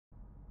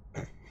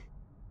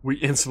We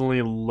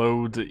instantly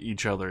loathed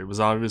each other. It was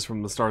obvious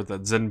from the start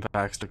that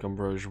Zinfax took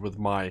umbrage with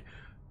my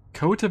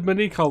coat of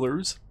many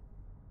colors,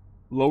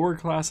 lower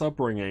class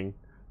upbringing,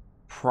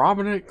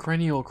 prominent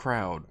cranial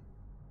crowd.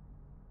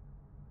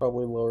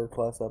 Probably lower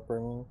class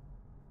upbringing.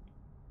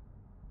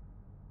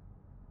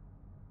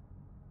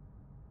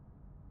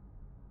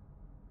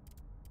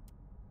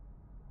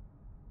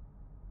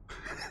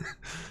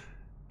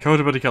 Coat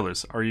of many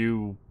colors. Are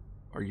you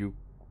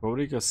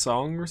quoting a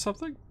song or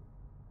something?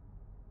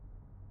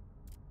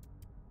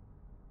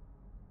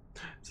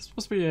 Is this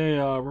supposed to be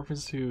a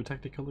reference to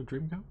Technicolor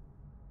Dreamcoat?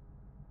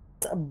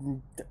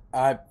 Um,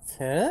 I,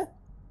 huh?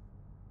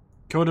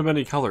 Coat of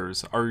many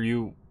colors. Are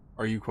you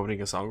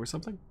quoting a song or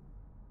something?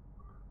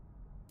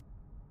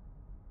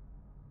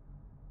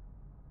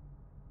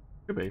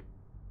 Could be.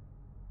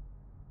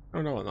 I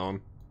don't know what that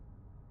one.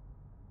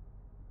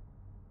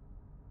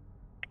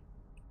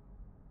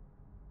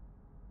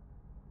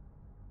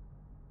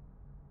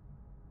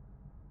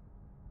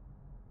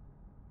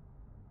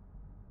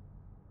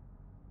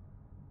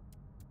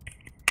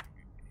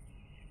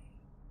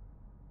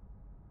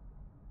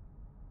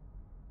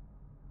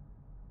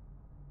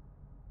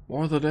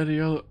 More than any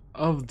other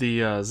of the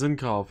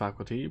Zincall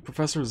faculty,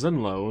 Professor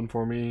Zinlo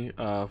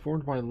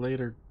informed my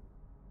later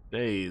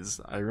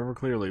days. I remember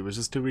clearly, it was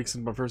just 2 weeks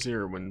into my first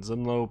year when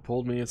Zinlo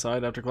pulled me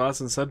aside after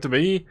class and said to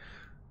me,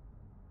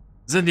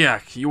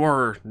 Zinyak, you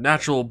are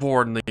natural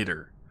born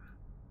leader.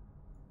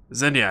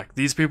 Zinyak,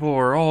 these people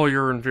are all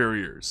your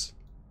inferiors.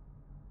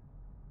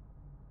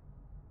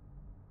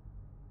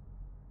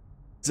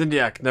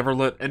 Zinyak, never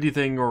let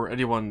anything or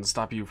anyone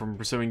stop you from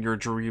pursuing your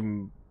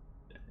dream.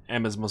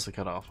 Emma's mostly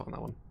cut off on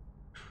that one.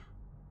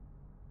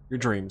 Your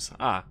dreams.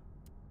 Ah,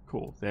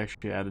 cool. They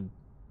actually added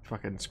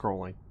fucking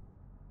scrolling.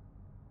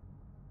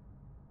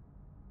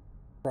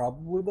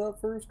 Probably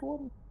that first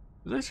one.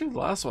 It's actually the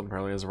last one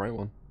probably is the right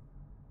one.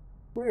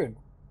 Weird.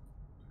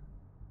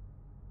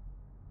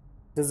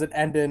 Does it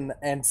end in,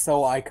 and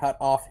so I cut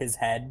off his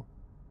head?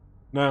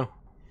 No.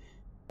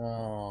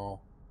 Oh,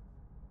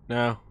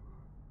 No.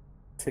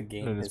 to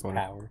gain That is his funny.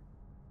 power.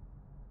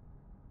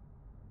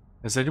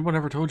 Has anyone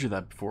ever told you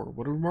that before?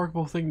 What a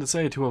remarkable thing to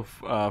say to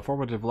a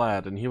formative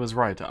lad, and he was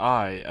right.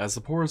 I, as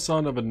the poor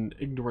son of an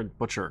ignorant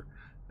butcher,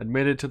 had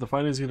made it to the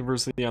finest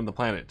university on the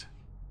planet.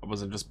 I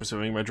wasn't just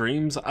pursuing my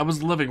dreams, I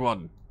was living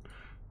one.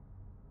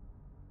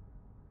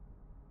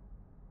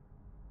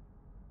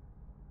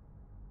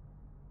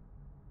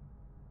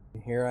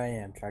 And here I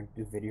am trying to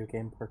do video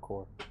game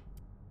parkour.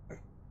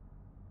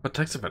 But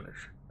text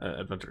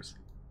adventures.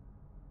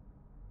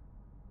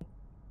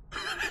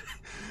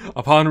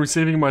 Upon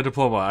receiving my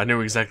diploma, I knew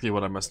exactly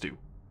what I must do.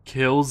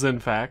 Kill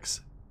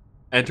Zinfax,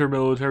 enter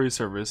military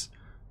service,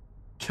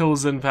 kill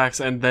Zinfax,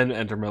 and then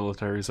enter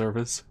military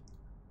service.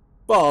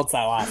 Well, it's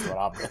that last one,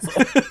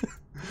 obviously.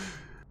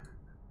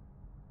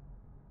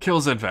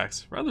 Kill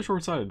Zinfax. Rather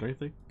short-sighted, don't you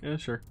think? Yeah,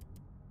 sure.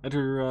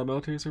 Enter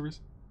military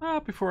service?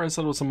 Before I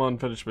settle some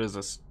unfinished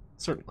business.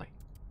 Certainly.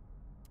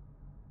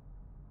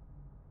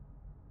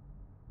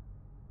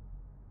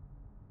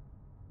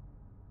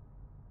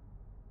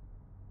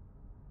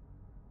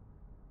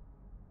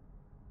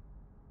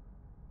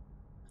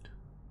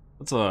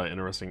 That's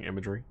interesting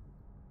imagery.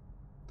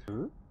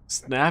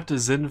 Snapped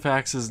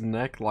Zinfax's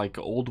neck like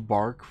old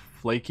bark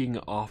flaking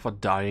off a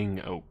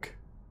dying oak.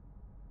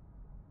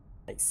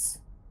 Nice.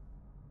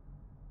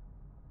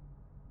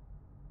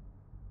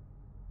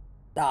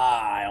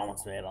 Ah, I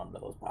almost made it onto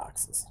those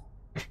boxes.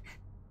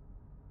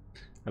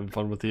 Having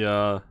fun with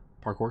the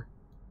parkour?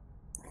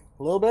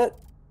 A little bit.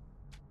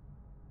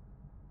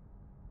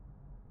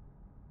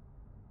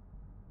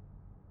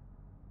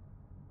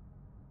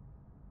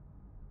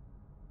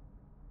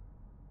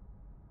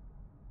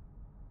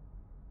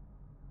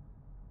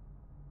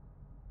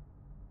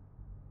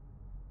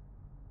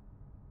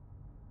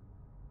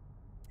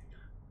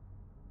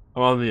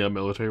 I'm on the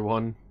military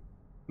one.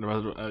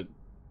 I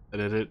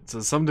did it. So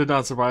some did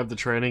not survive the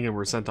training and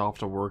were sent off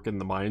to work in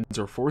the mines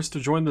or forced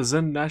to join the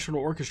Zen National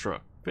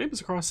Orchestra,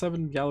 famous across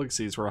 7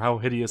 galaxies for how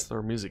hideous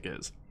their music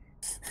is.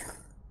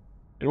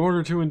 In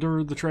order to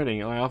endure the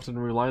training, I often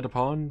relied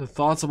upon the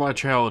thoughts of my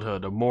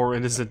childhood, a more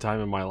innocent time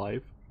in my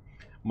life,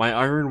 my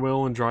iron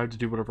will and drive to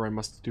do whatever I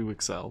must to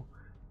excel,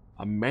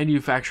 a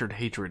manufactured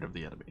hatred of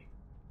the enemy.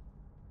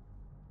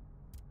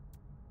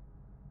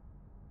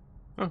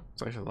 Oh,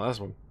 it's actually the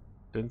last one.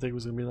 Didn't think it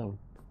was going to be that one.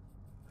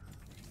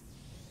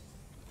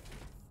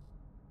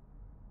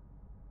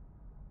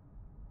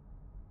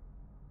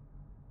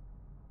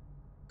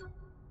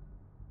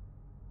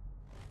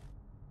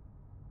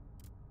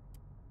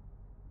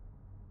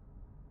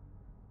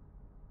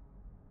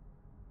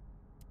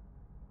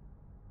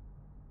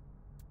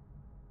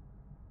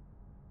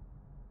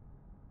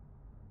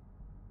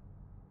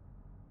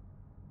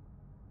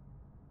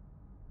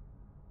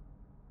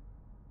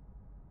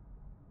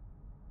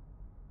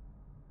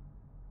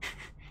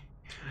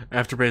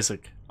 After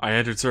basic, I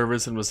entered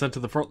service and was sent to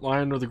the front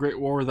line of the Great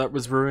War that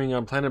was brewing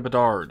on planet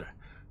Bedard.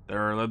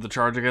 There I led the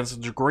charge against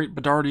the great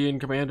Bedardian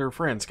commander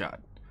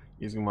Franscott.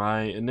 Using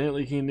my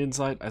innately keen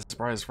insight, I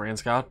surprised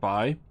Franscott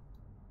by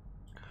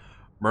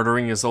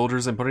murdering his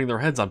soldiers and putting their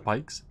heads on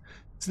pikes,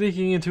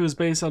 sneaking into his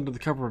base under the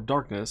cover of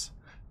darkness,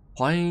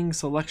 playing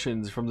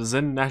selections from the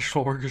Zen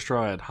National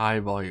Orchestra at high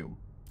volume.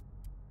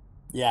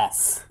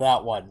 Yes,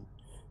 that one.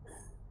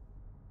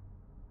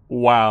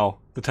 Wow.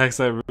 The text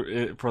for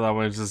that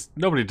one is just,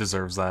 nobody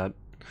deserves that.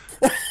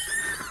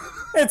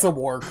 It's a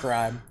war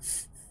crime.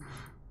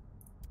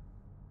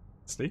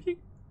 Sneaking?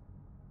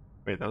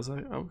 Wait, that was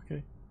like, oh,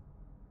 okay.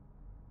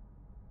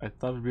 I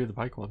thought it'd be the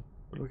pike one,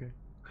 but okay.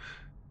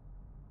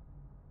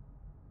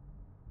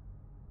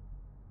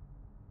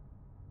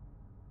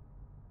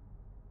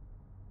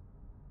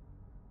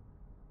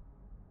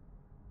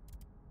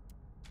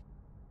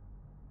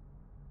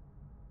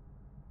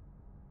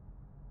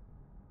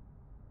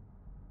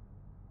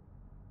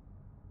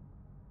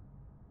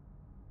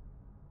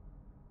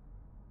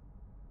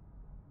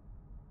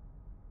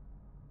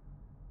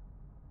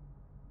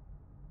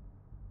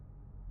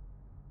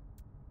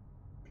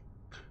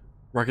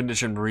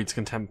 Recognition breeds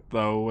contempt,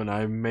 though, and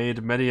I've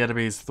made many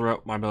enemies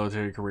throughout my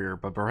military career,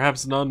 but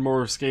perhaps none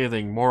more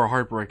scathing, more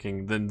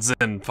heartbreaking than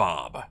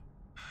Zenfob.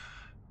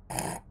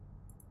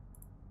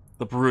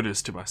 The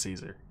Brutus to my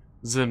Caesar.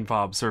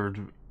 Zenfob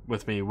served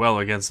with me well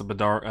against the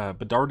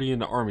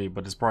Bedardian army,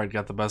 but his pride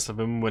got the best of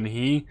him when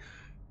he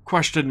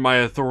questioned my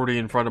authority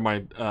in front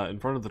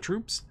of the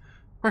troops,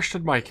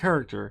 questioned my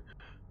character,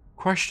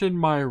 questioned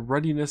my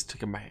readiness to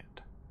command.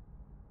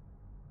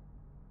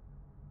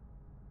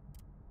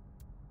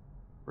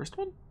 First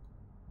one?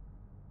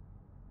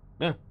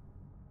 Yeah.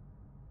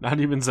 Not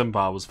even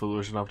Zenfob was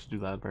foolish enough to do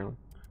that, apparently.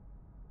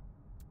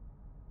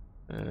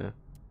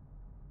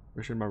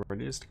 Questioned my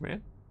readiness to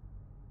command?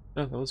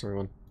 No, that was the right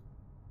one.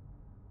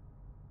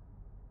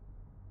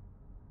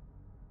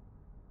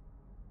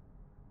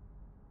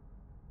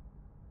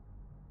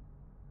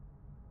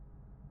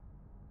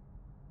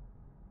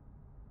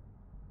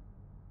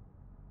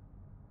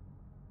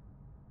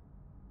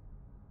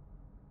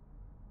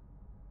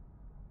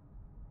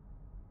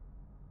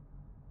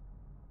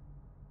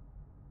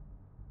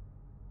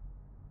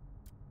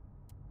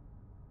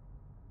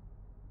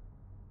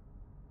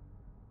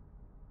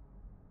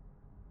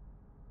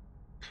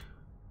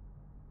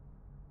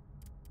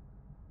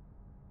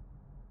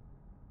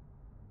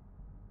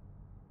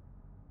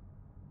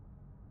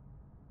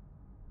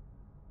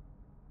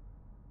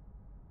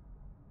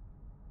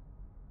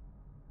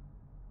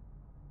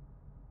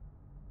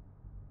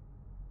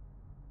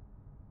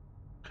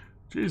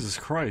 Jesus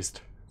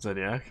Christ,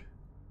 Zediac.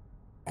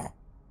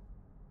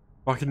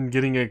 Fucking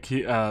getting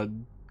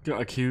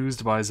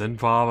accused by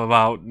Zenfob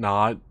about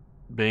not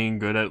being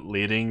good at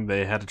leading.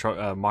 They had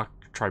a mock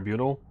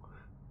tribunal.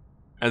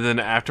 And then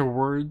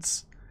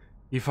afterwards,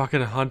 he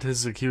fucking hunted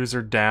his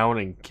accuser down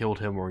and killed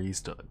him where he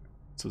stood.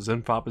 So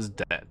Zenfob is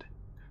dead.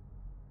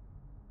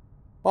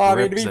 Well, I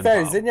mean, Rip to be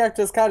fair, Zenfob. Zinyak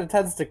just kind of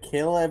tends to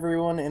kill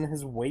everyone in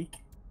his wake.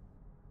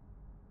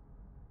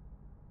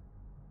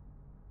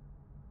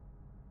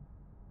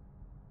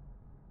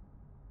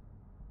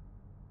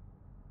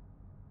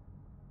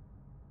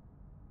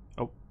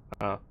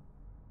 Oh,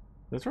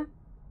 that's right.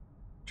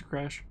 Did you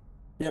crash?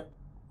 Yep.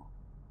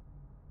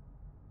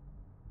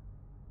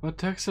 A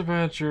text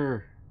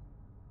adventure.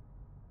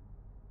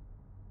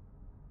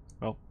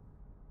 Well,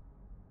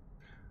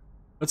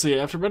 let's see.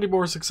 After many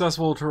more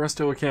successful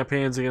terrestrial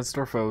campaigns against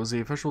our foes, the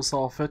officials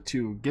saw fit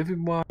to give me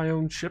my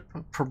own ship,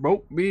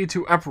 promote me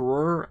to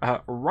emperor,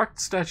 erect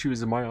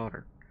statues in my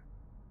honor.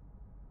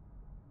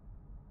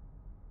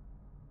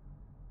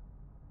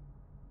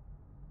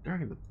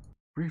 During the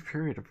brief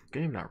period of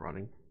game not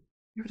running,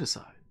 you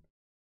decide.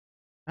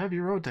 Have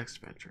your own text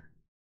adventure.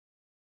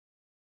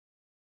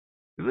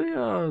 Do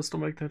they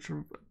still make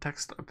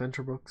text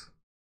adventure books?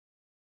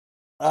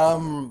 I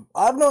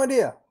have no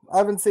idea. I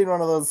haven't seen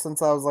one of those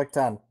since I was like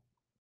 10.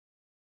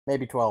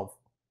 Maybe 12.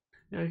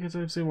 Yeah, I can't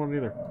say I've seen one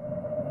either.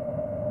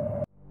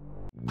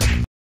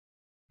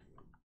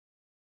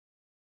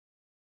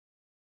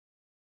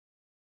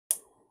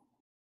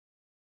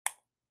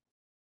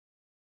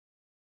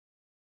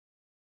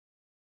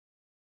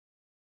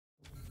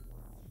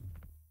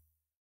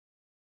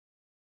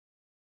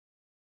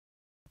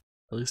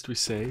 At least we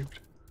saved.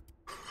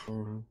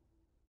 Mm-hmm.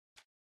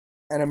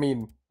 And I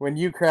mean, when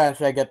you crash,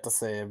 I get to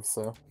save,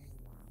 so.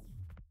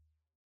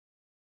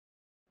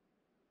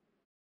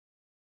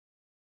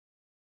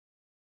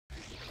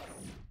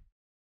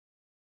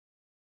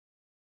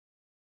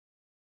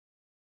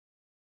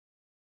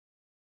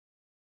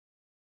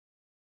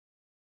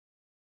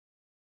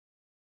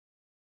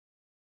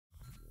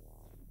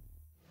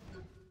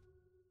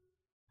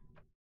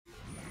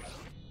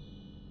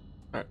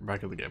 Alright,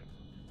 back in the game.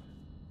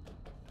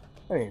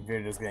 I mean, if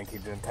you're just gonna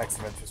keep doing text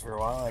adventures for a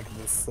while, I can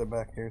just sit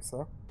back here,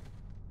 so.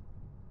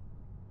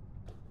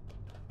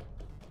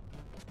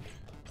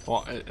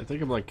 Well, I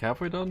think I'm like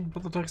halfway done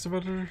with the text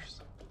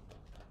adventures.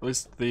 At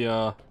least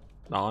the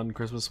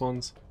non-Christmas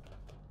ones.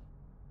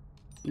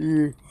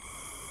 Yeah.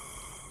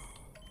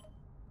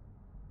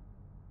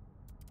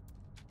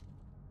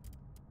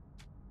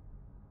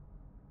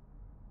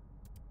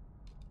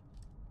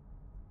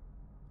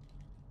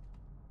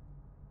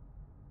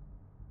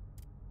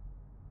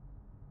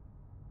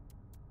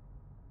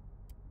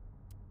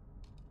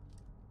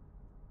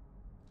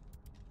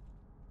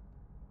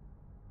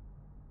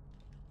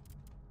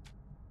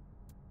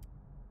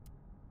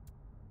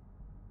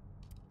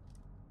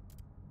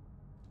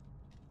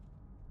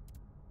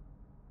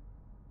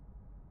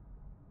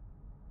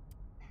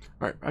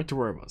 Alright, back to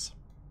where I was.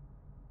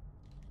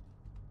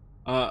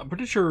 I'm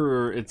pretty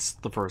sure it's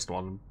the first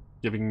one,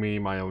 giving me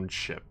my own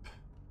ship.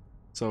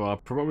 So,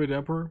 promote me to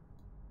Emperor?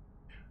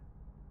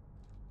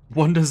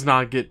 One does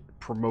not get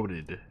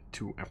promoted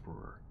to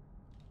Emperor.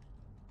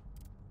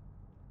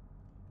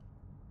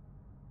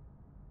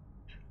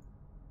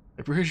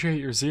 I appreciate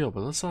your zeal,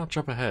 but let's not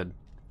jump ahead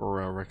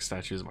for erect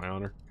statues in my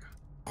honor.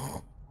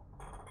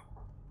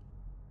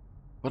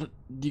 But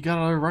you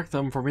gotta erect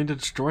them for me to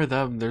destroy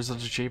them. There's an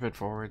achievement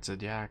for it,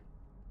 said Yak.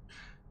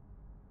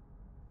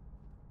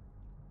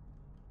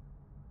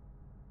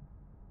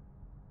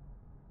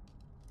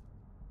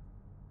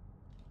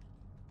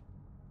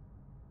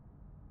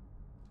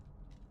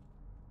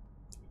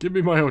 Give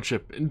me my own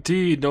ship.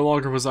 Indeed, no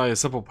longer was I a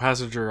simple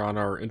passenger on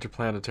our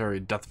interplanetary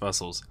death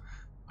vessels.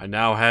 I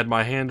now had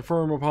my hand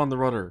firm upon the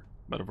rudder.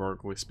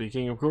 Metaphorically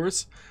speaking, of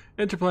course.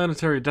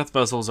 Interplanetary death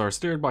vessels are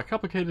steered by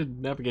complicated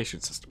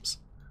navigation systems.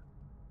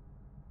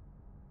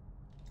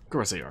 Of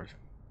course they are.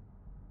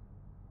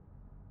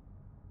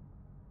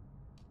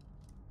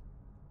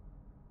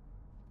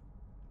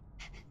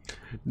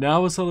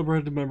 Now a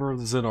celebrated member of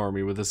the Zen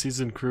army with a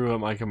seasoned crew at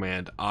my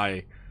command,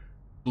 I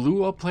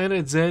blew up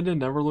planet Zen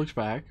and never looked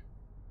back.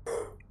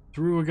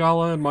 Threw a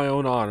gala in my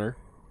own honor.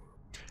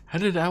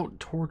 Headed out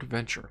toward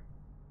venture.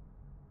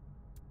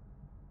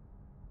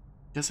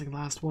 Guessing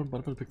last one, but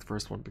I'm gonna pick the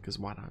first one because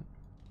why not?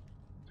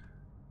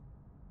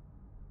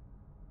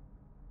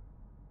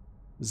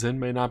 Zen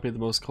may not be the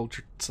most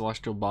cultured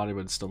celestial body,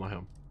 but it's still my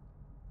home.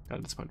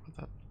 Gotta disappoint with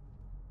that.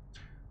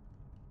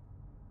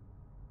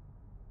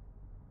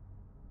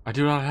 I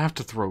do not have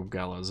to throw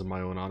galas in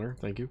my own honor,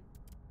 thank you.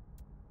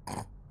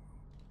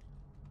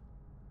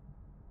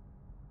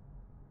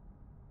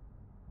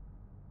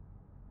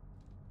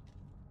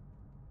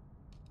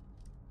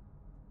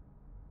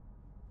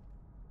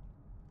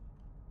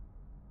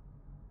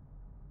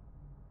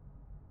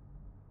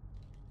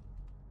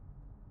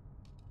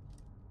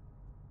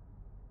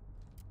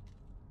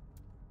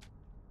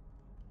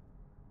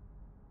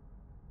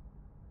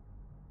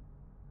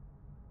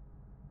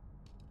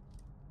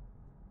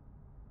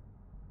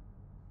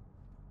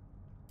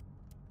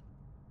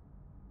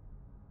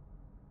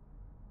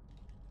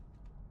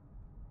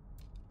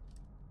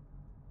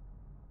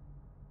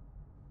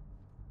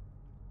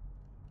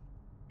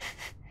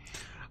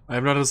 I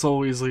am not a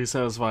soul easily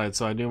satisfied,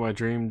 so I knew my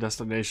dream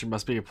destination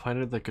must be a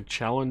planet that could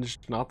challenge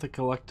not the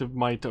collective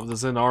might of the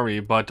Zen army,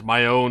 but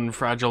my own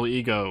fragile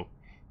ego.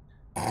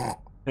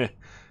 Say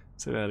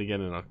that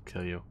again and I'll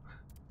kill you.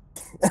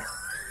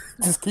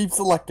 Just keep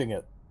selecting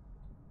it.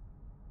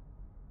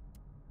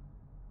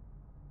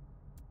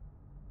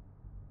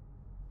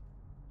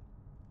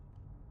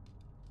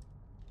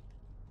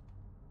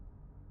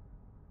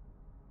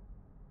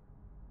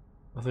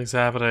 Nothing's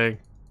happening.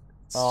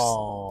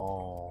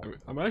 Oh.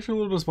 I'm actually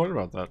a little disappointed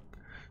about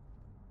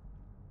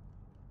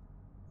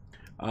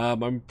that.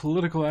 My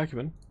political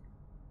acumen,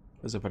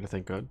 as if I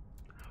think good,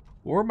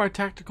 or my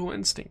tactical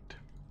instinct.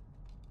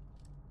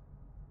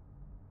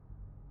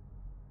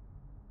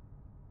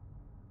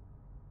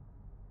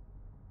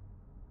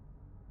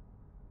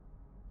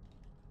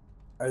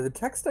 Are the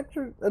text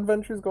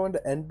adventures going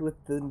to end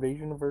with the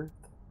invasion of Earth?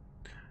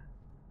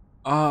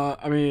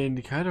 I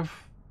mean, kind of.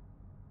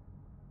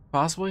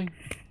 Possibly.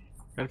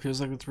 Kind of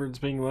feels like that's where it's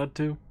being led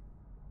to.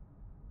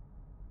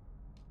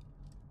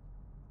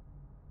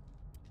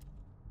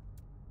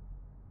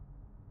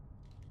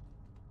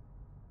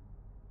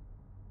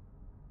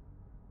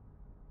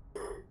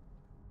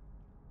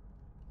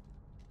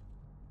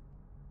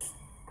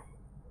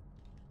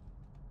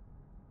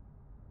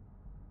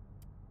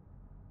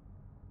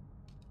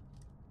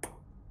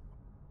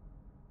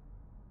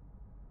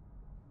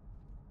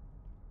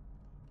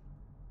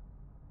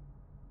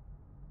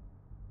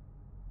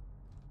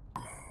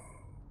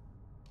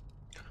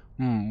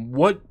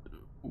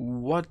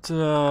 What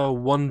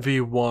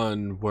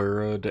 1v1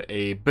 would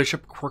a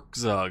Bishop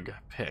Quirkzug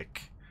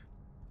pick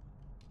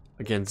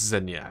against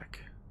Zenyak?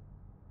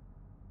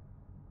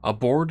 A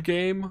board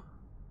game?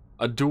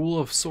 A duel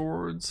of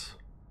swords?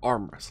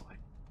 Arm wrestling?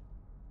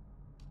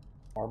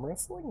 Arm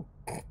wrestling?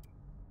 That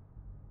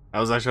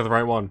was actually the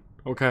right one.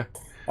 Okay.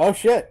 Oh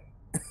shit!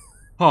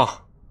 Huh.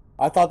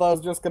 I thought that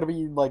was just gonna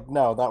be like,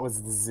 no, that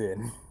was the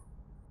Zin.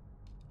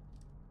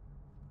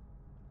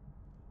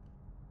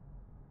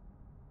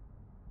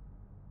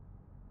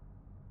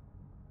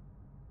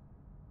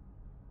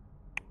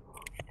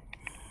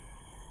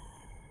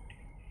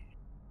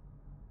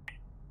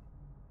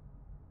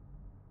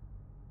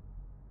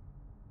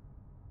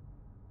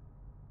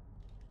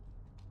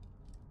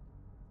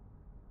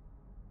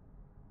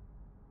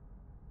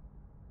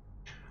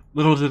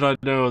 Little did I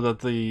know that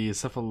the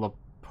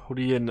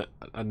cephalopodian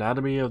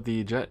anatomy of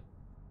the Jet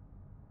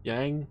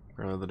Yang,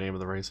 or the name of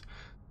the race,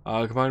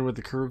 combined with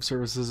the curved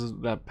surfaces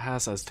that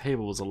pass as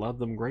tables, allowed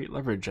them great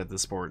leverage at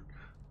this sport.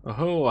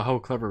 Oh, how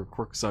clever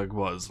Quirkzug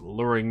was,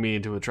 luring me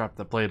into a trap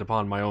that played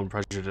upon my own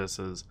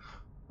prejudices.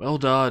 Well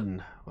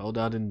done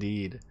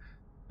indeed.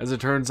 As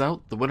it turns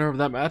out, the winner of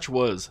that match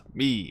was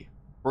me,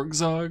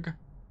 Quirkzug.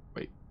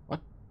 Wait,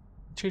 what?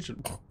 Change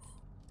it.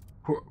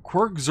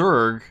 Quirk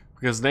Zerg,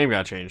 because his name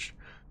got changed.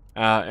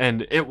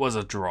 And it was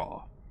a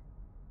draw.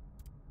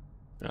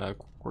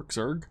 Quirk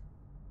Zerg?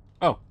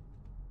 Oh.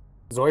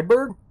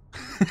 Zoidberg?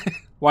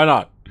 Why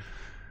not?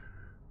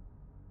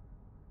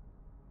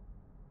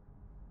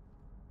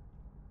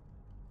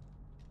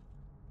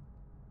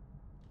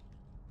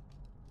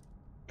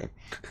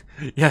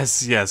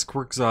 Yes,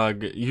 Quirk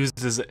Zerg used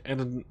his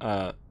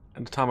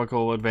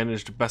anatomical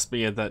advantage to best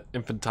me at that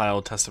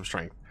infantile test of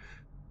strength.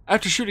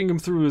 After shooting him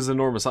through his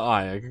enormous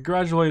eye, I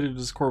congratulated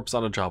his corpse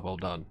on a job well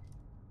done.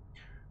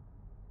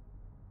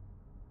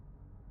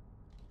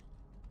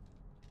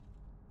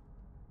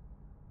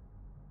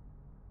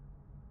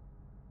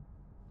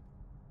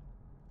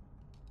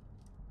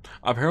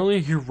 Apparently,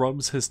 he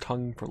rubs his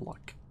tongue for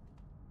luck.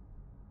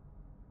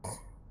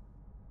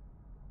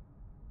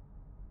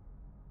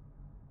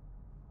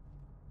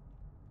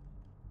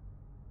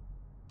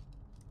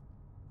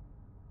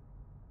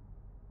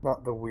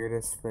 Not the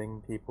weirdest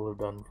thing people have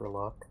done for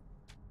luck.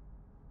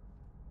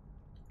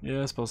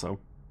 Yeah, I suppose so.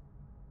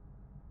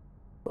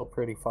 Still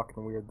pretty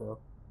fucking weird, though.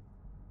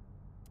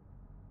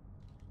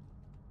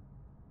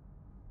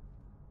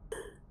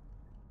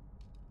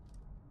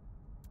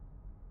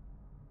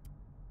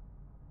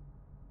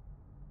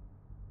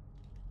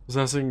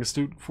 Possessing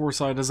astute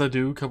foresight as I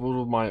do, coupled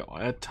with my,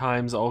 at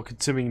times,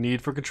 all-consuming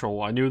need for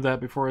control, I knew that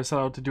before I set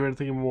out to do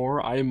anything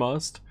more, I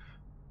must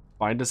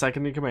find a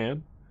second in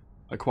command,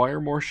 acquire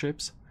more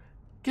ships,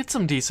 get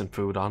some decent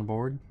food on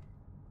board.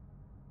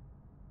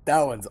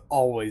 That one's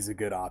always a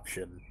good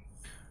option.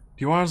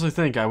 Do you honestly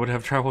think I would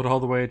have traveled all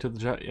the way to the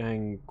Jet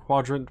Yang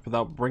Quadrant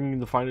without bringing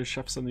the finest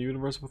chefs in the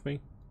universe with me?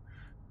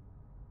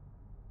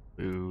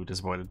 Ooh,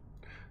 disappointed.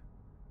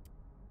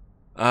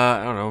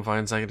 I don't know,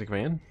 find second in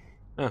command?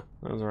 Oh,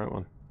 that was the right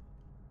one.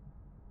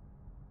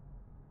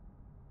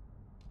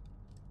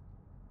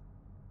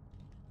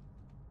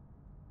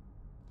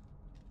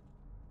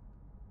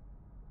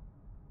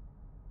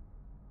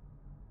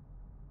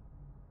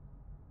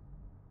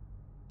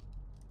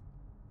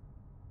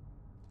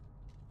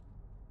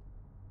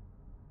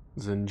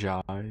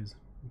 Zenjai,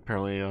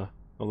 apparently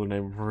another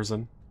name of a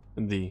person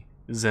in the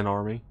Zen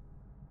army.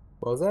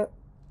 What was that?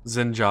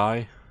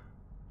 Zenjai.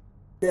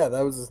 Yeah,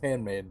 that was his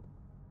handmaid.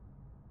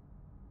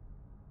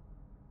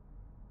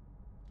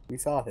 We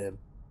saw him.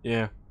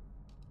 Yeah.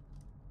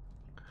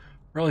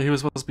 Apparently he was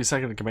supposed to be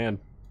second in command.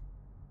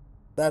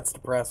 That's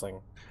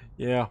depressing.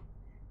 Yeah.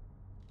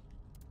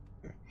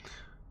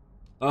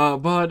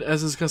 But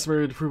as is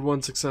customary to prove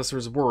one's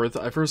successor's worth,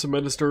 I first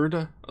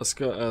administered a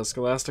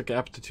scholastic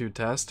aptitude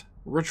test,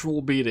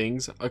 ritual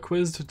beatings, a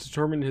quiz to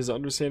determine his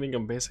understanding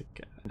of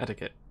basic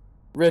etiquette.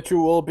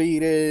 Ritual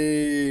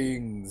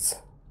beatings!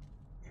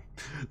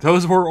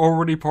 Those were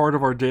already part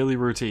of our daily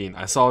routine.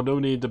 I saw no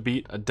need to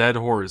beat a dead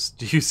horse.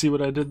 Do you see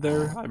what I did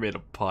there? I made a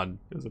pun.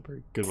 It was a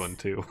very good one,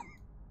 too.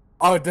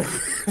 Oh,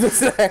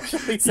 does it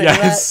actually say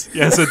yes, that?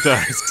 Yes, it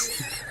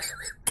does.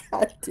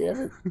 God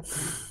damn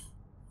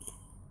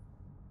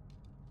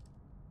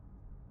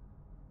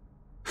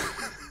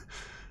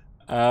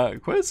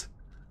it. Quiz?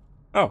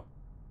 Oh.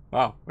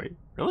 Wow, wait,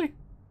 really?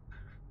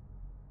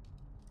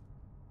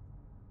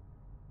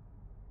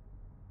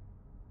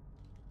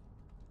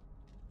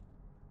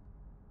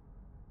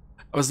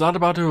 I was not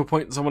about to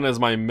appoint someone as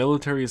my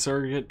military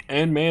surrogate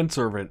and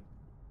manservant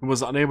who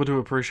was unable to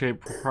appreciate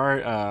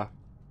propriety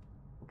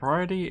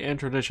and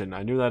tradition.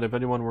 I knew that if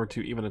anyone were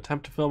to even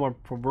attempt to fill my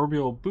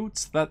proverbial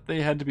boots, that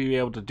they had to be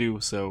able to do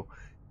so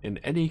in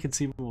any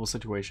conceivable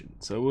situation.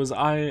 So it was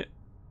I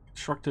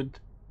constructed...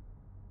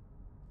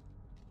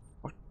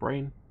 What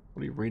brain?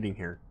 What are you reading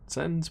here?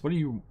 Sentence? What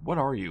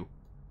are you?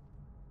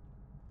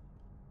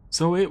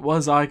 So it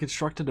was I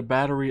constructed a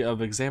battery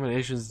of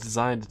examinations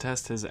designed to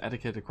test his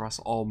etiquette across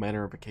all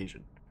manner of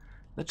occasion.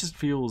 That just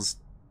feels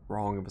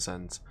wrong of a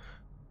sentence.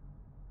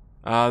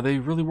 They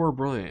really were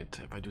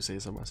brilliant, if I do say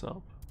so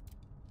myself.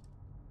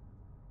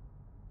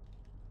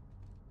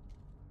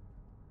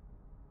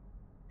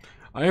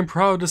 I am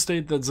proud to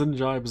state that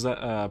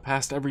Zenjai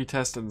passed every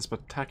test in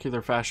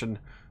spectacular fashion,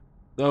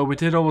 though we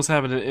did almost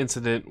have an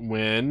incident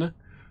when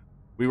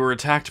we were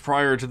attacked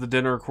prior to the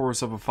dinner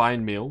course of a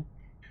fine meal.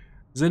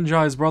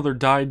 Zenjai's brother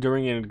died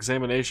during an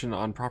examination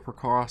on proper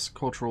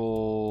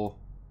cross-cultural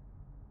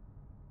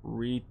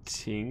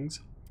greetings.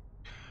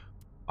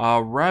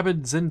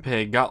 Rabid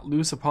Zenpei got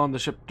loose upon the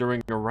ship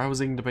during a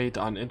rousing debate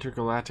on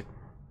intergalactic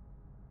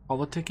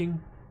politicking.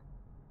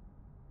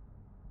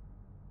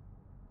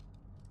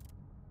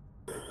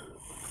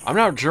 I'm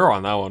not sure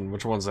on that one,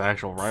 which one's the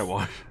actual right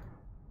one.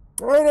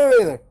 I don't know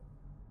either.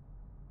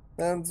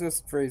 That one's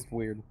just phrased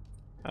weird.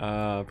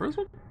 First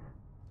one?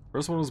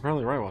 First one was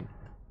apparently the right one.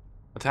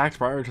 Attacked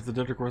prior to the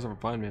dinner course of a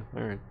fine meal.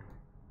 Alright.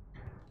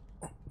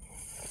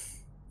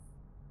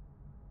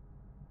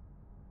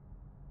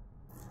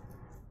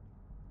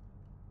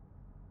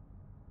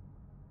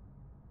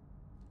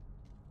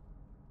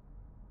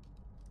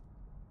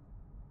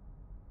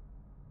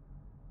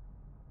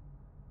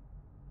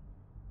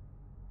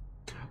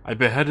 I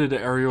beheaded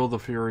Ariel the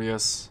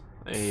Furious,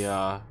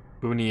 a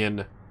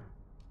Boonian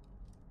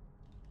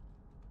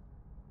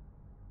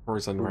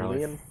Person, really.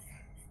 Boolean?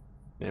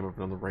 Name of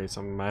another race,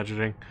 I'm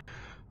imagining.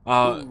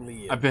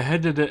 Boolean. I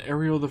beheaded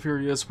Ariel the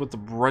Furious with the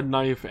bread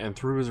knife and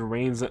threw his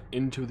remains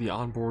into the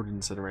onboard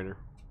incinerator.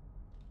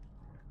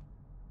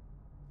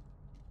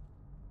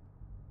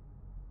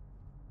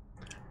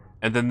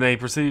 And then they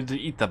proceeded to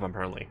eat them,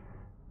 apparently.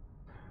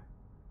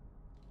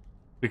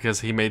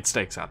 Because he made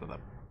steaks out of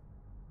them.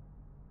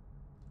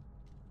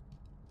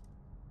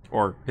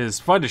 Or his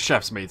finest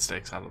chefs made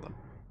steaks out of them.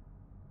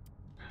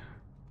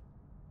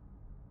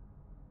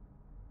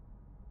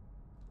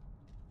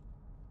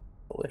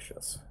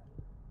 Delicious.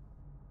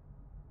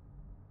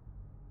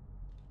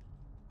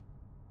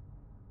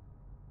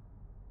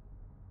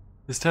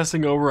 His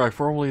testing over, I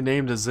formally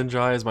named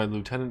Zinjai as my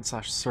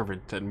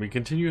lieutenant/servant, and we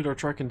continued our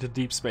trek into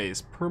deep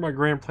space. Per my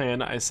grand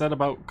plan, I set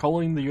about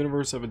culling the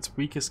universe of its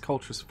weakest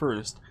cultures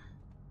first,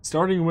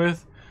 starting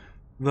with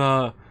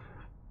the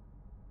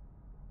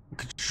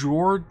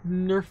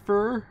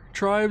Kjornifer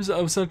tribes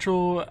of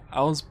Central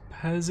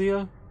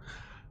Alspezia.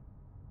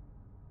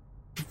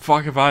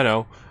 Fuck if I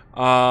know.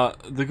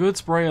 The Good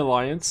Spray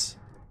Alliance,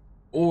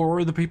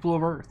 or the people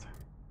of Earth.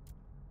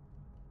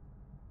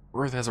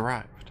 Earth has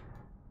arrived.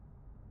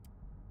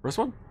 First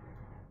one?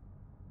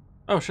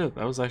 Oh shit,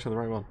 that was actually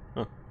the right one.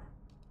 Huh.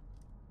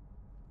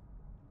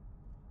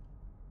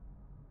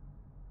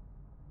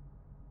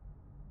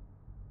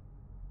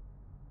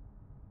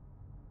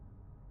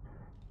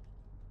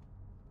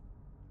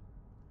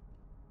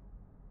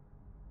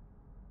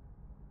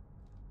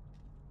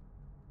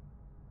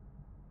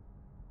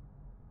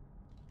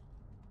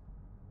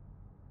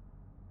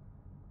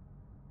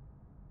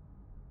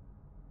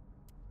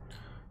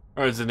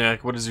 Alright,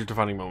 Zinyak, what is your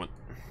defining moment?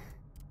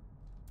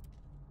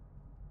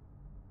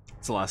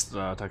 It's the last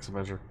text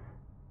adventure.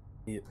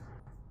 Yeah.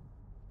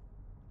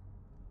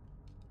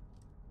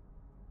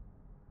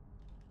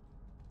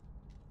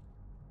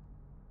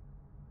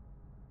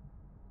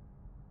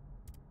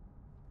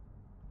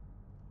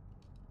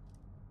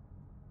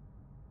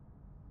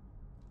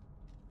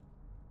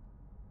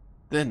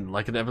 Then,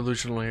 like an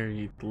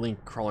evolutionary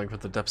link crawling from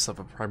the depths of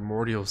a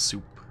primordial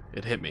soup,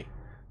 it hit me.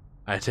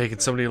 I had taken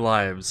so many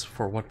lives,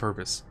 for what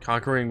purpose?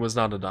 Conquering was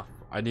not enough.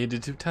 I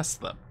needed to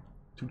test them,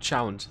 to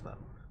challenge them,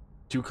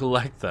 to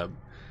collect them.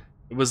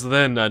 It was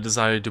then I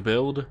decided to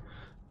build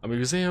a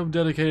museum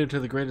dedicated to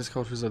the greatest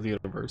cultures of the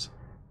universe.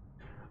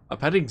 A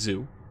petting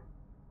zoo.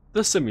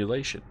 The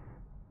simulation.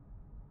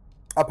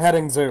 A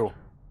petting zoo.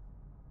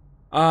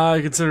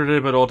 I considered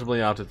it, but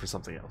ultimately opted for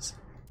something else.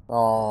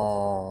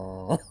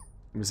 Oh.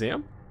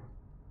 Museum?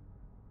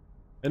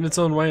 In its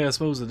own way, I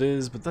suppose it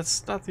is, but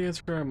that's not the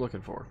answer I'm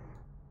looking for.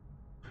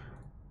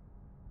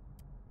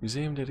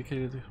 Museum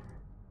dedicated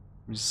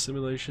to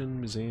simulation,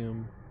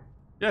 museum.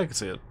 Yeah, I can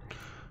see it.